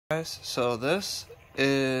Guys, so this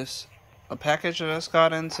is a package that I just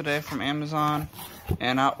got in today from Amazon,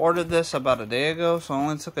 and I ordered this about a day ago, so it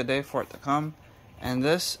only took a day for it to come. And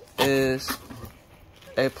this is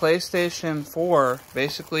a PlayStation 4,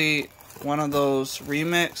 basically one of those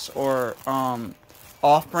remix or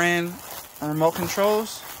off-brand remote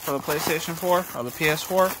controls for the PlayStation 4 or the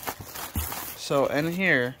ps4. So in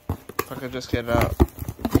here, if I could just get it out,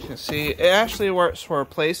 you can see it actually works for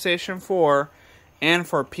PlayStation 4 and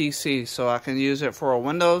for PC, so I can use it for a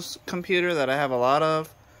Windows computer that I have a lot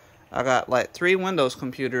of. I got like 3 Windows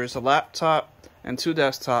computers, a laptop, and 2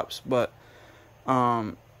 desktops. But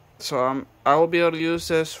I will be able to use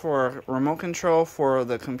this for remote control for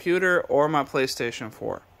the computer or my PlayStation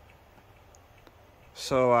 4.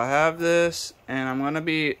 So I have this, and I'm gonna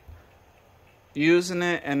be using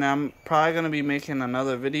it, and I'm probably gonna be making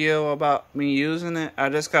another video about me using it. I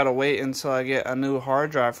just gotta wait until I get a new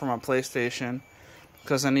hard drive for my PlayStation,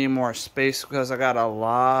 because I need more space, because I got a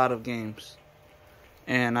lot of games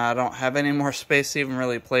and I don't have any more space to even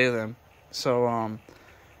really play them. So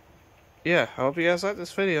yeah, I hope you guys like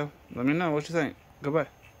this video. Let me know what you think. Goodbye.